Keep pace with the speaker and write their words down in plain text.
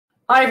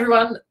Hi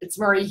everyone, it's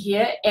Marie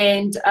here,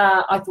 and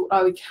I thought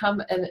I would come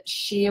and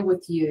share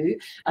with you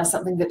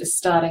something that is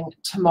starting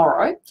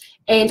tomorrow.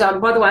 And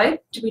by the way,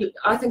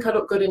 I think I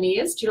look good in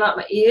ears. Do you like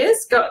my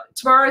ears?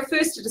 Tomorrow,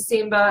 1st of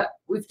December,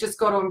 we've just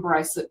got to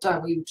embrace it,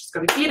 don't we? We've just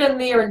got to get in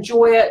there,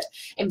 enjoy it,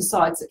 and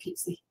besides, it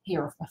keeps the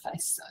hair off my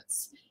face. So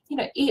it's, you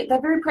know,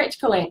 they're very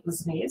practical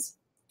antlers and ears.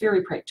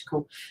 Very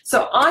practical.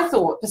 So I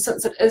thought,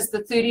 since it is the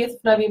 30th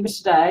of November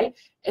today,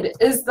 it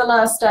is the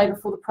last day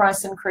before the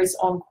price increase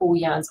on core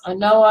yarns. I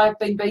know I've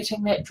been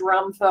beating that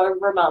drum for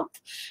over a month,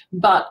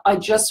 but I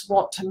just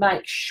want to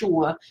make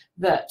sure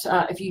that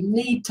if you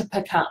need to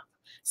pick up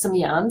some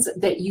yarns,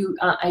 that you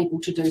are able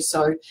to do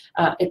so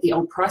at the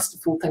old price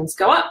before things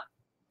go up,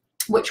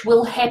 which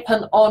will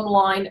happen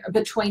online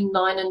between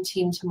 9 and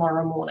 10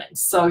 tomorrow morning.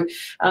 So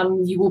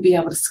you will be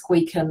able to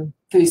squeak in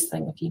first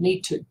thing if you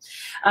need to.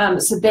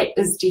 So that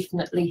is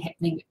definitely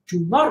happening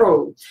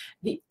tomorrow.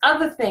 The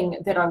other thing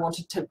that I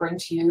wanted to bring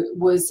to you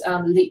was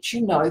let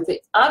you know the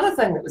other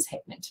thing that was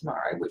happening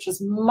tomorrow, which is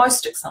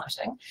most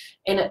exciting,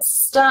 and it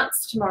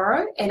starts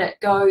tomorrow and it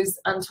goes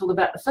until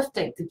about the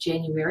 15th of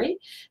January,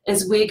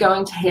 is we're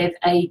going to have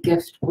a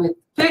gift with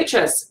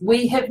purchase.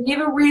 We have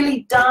never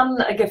really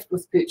done a gift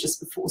with purchase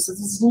before, so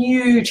this is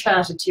new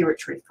charter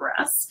territory for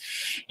us.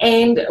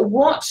 And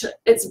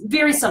it's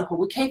very simple.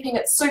 We're keeping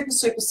it super,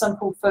 super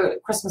simple for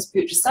Christmas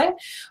purchasing.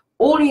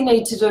 All you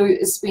need to do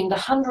is spend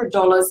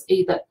 $100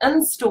 either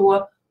in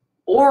store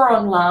or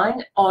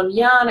online on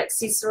yarn,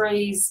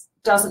 accessories,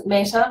 doesn't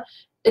matter.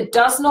 It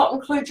does not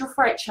include your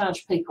freight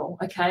charge, people,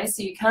 okay?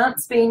 So you can't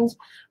spend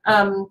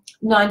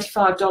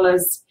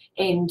 $95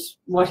 and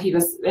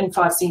whatever and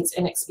 5 cents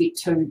and expect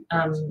to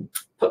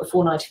put the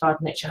 $4.95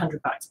 and that's your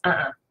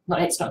 $100. No,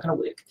 that's not going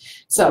to work.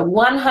 So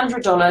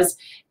 $100,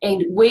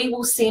 and we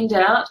will send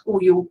out, or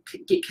you'll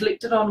get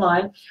collected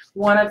online,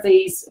 one of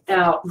these,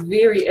 our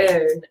very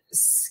own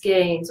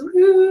Skeins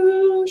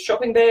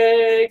shopping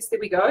bags. There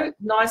we go.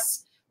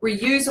 Nice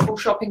reusable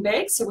shopping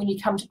bags, so when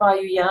you come to buy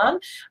your yarn,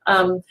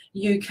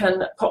 you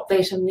can pop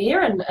that in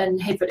there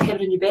and have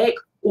it in your bag,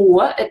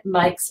 or it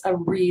makes a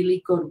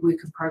really good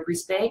work in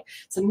progress bag.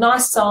 It's a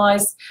nice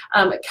size,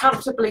 it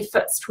comfortably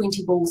fits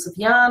 20 balls of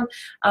yarn,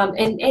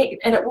 and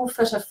it will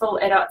fit a full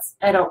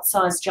adult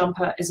size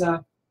jumper as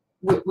a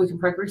work in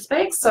progress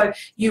bag. So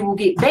you will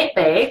get that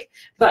bag,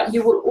 but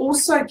you will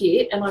also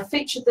get, and I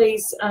featured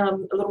these a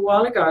little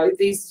while ago,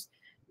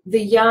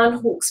 the Yarn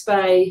Hawke's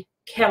Bay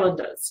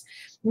calendars.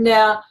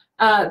 Now,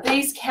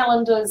 these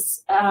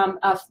calendars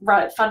are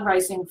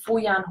fundraising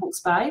for Yarn Hawke's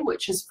Bay,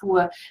 which is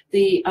for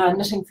the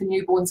Knitting for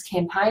Newborns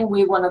campaign.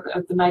 We're one of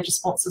the major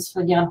sponsors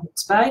for Yarn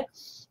Hawke's Bay.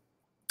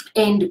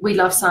 And we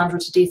love Sandra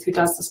to death, who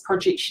does this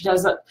project. She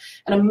does an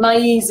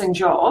amazing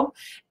job.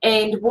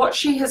 And what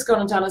she has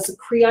gone and done is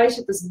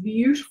created this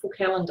beautiful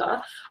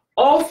calendar,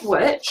 of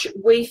which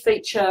we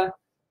feature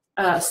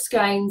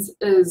Skeins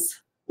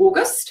is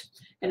August.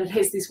 And it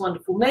has these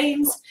wonderful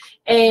memes.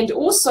 And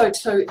also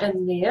too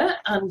in there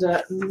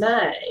under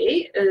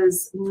May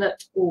is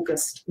Knit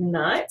August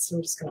Nights. So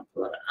I'm just going to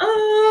pull it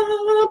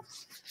up.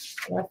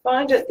 Can I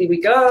find it? There we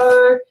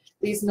go.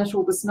 These Knit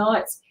August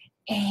Nights.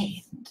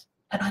 And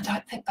I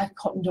don't think they've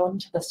cottoned on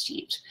to this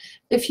yet.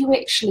 If you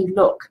actually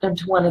look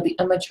into one of the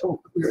images,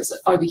 oh, where is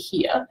it? Over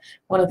here,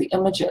 one of the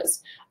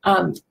images,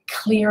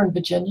 Claire and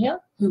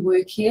Virginia, who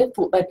work here,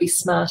 thought they'd be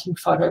smart and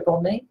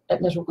photobomb me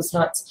at Knit August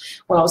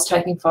Nights while I was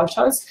taking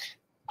photos.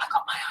 I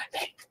got my own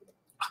bag.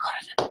 I got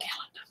it in the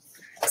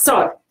calendar.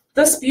 So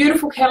this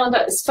beautiful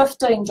calendar is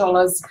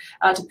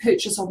 $15 to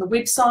purchase on the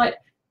website.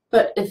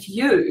 But if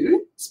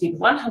you spend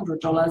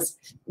 $100,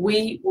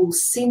 we will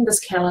send this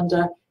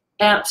calendar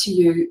out to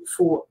you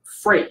for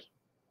free.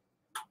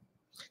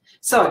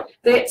 So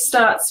that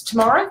starts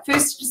tomorrow,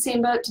 1st of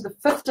December to the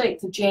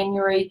 15th of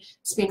January.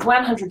 Spend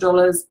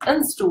 $100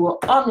 in store,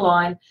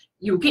 online.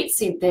 You'll get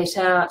sent that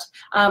out,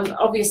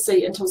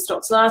 obviously until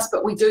stocks last,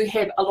 but we do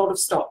have a lot of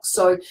stock.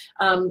 So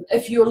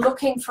if you're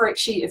looking for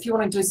if you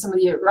want to do some of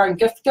your own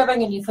gift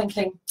giving and you're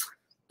thinking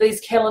these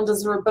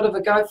calendars are a bit of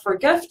a go for a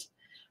gift,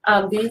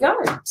 there you go.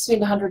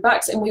 Spend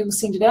 $100 and we will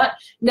send it out.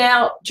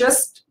 Now,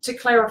 just to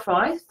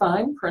clarify,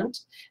 fine print,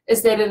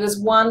 is that it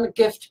is one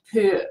gift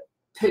per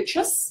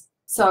purchase.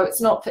 So it's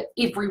not for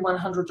every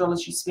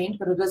 $100 you spend,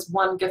 but it is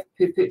one gift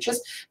per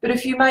purchase. But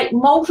if you make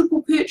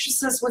multiple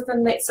purchases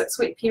within that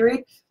 6-week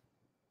period,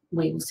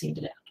 we will send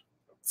it out.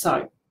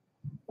 So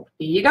there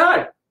you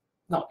go.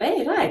 Not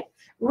bad, eh?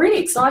 Really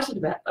excited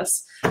about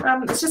this.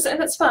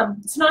 It's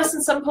fun. It's nice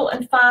and simple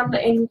and fun,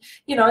 and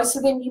you know,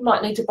 so then you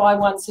might need to buy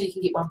one so you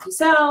can get one for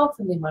yourself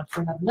and then one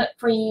for another knit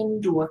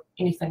friend or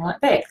anything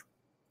like that.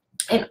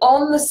 And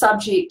on the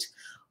subject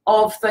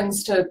of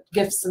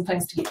gifts and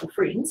things to get your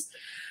friends,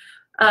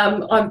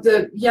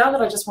 the yarn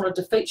that I just wanted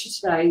to feature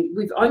today,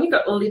 we've only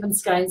got 11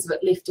 skeins of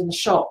it left in the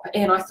shop,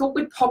 and I thought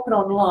we'd pop it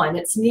online.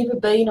 It's never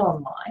been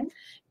online,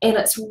 and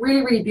it's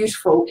really, really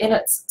beautiful, and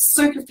it's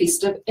super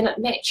festive, and it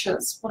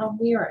matches what I'm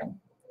wearing.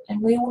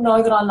 And we all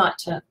know that I like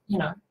to, you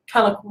know,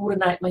 colour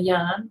coordinate my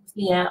yarn with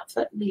the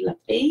outfit, me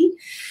lippy.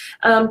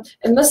 And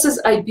this is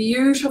a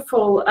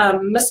beautiful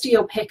Misty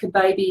Alpaca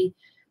Baby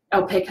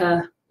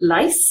alpaca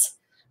lace.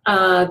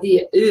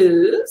 There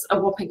is a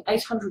whopping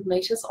 800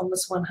 meters on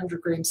this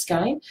 100 gram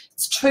skein.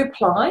 It's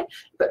 2-ply,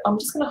 but I'm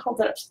just going to hold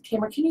that up to the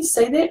camera. Can you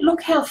see that?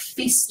 Look how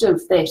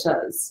festive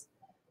that is.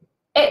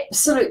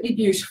 Absolutely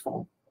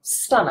beautiful.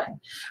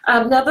 Stunning.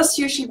 Now this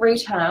usually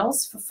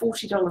retails for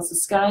 $40 a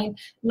skein.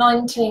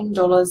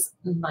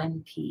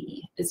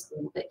 $19.90 is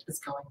all that is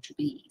going to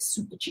be.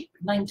 Super cheap.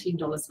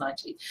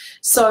 $19.90.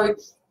 So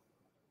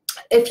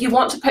if you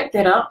want to pick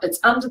that up, it's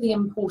under the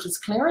importer's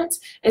clearance.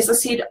 As I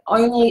said,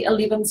 only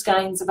 11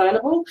 skeins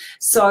available,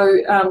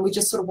 so we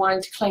just sort of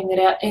wanted to clean that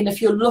out. And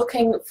if you're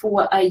looking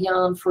for a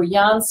yarn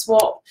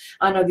swap,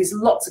 I know there's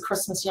lots of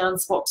Christmas yarn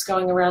swaps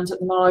going around at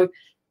the moment.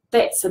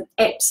 That's an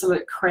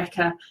absolute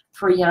cracker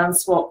for a yarn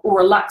swap,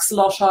 or a Luxe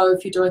Lotto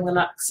if you're doing the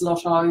Luxe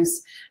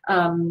Lottos.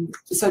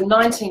 So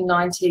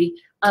 $19.90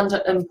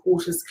 under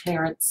importer's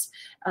clearance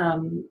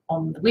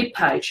on the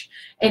webpage.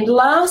 And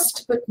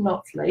last but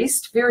not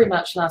least, very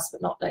much last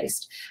but not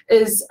least,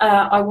 is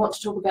I want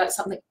to talk about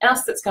something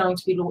else that's going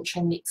to be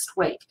launching next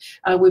week.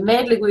 We're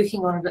madly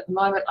working on it at the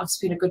moment. I've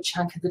spent a good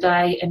chunk of the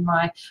day, and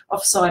my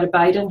offsider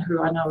Baden,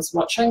 who I know is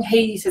watching,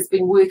 he has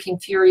been working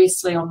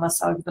furiously on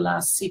this over the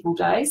last several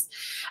days.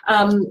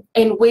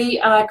 And we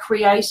are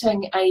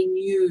creating a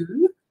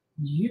new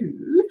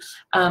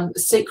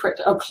secret,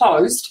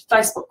 closed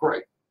Facebook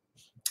group.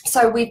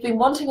 So we've been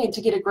wanting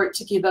to get a group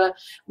together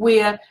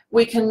where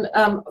we can,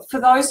 for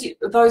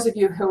those of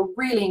you who are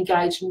really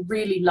engaged and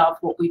really love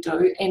what we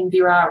do, and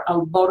there are a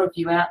lot of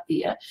you out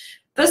there,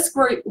 this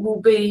group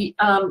will be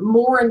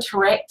more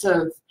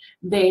interactive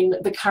than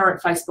the current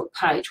Facebook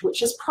page,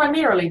 which is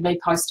primarily me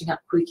posting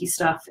up quirky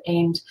stuff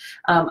and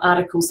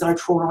articles that I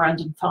trawl around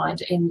and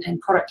find,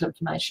 and product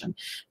information.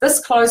 This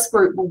closed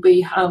group will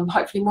be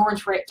hopefully more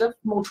interactive,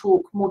 more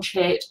talk, more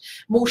chat,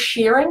 more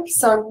sharing.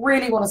 So I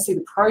really want to see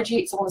the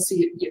projects. I want to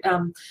see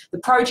the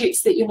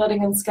projects that you're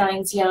knitting in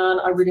Skeins Yarn.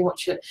 I really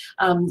want you,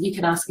 you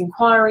can ask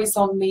inquiries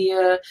on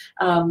there,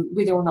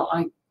 whether or not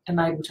I am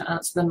able to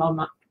answer them.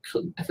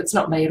 If it's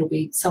not me, it'll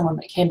be someone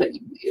that can, but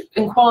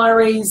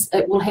inquiries,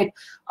 it will have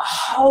a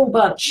whole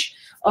bunch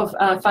of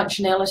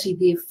functionality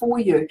there for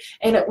you,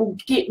 and it will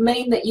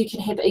mean that you can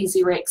have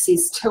easier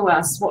access to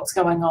us, what's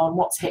going on,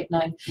 what's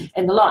happening,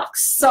 and the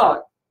likes.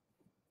 So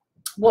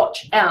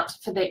watch out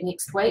for that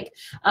next week.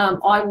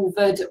 I will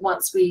vid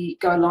once we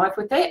go live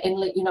with that and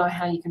let you know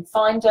how you can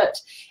find it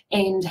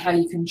and how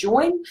you can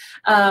join.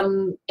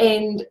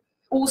 And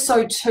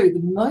also, too, the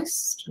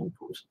most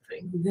important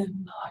thing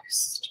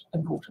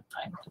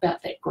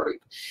about that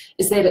group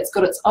is that it's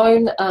got its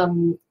own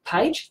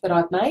page that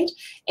I've made,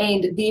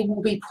 and there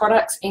will be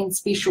products and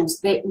specials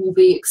that will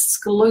be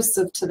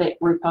exclusive to that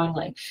group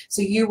only.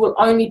 So you will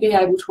only be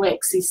able to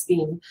access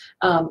them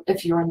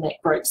if you're in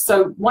that group.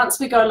 So once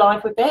we go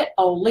live with that,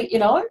 I'll let you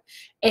know,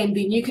 and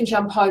then you can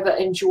jump over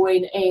and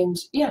join, and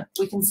yeah,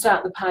 we can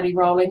start the party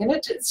rolling. And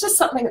it's just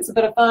something that's a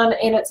bit of fun,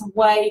 and it's a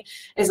way,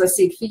 as I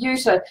said, for you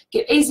to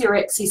get easier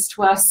access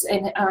to us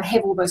and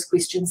have all those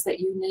questions that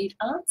you need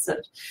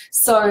answered.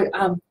 So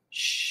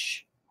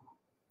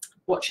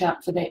watch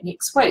out for that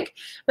next week.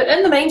 But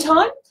in the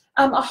meantime,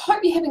 I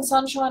hope you're having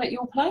sunshine at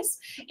your place,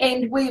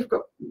 and we've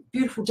got a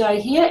beautiful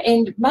day here,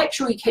 and make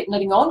sure you keep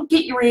knitting on.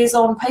 Get your ears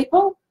on,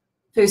 people.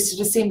 1st of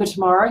December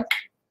tomorrow.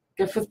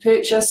 Gift with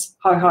purchase.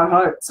 Ho, ho,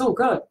 ho. It's all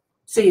good.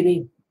 See you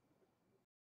then.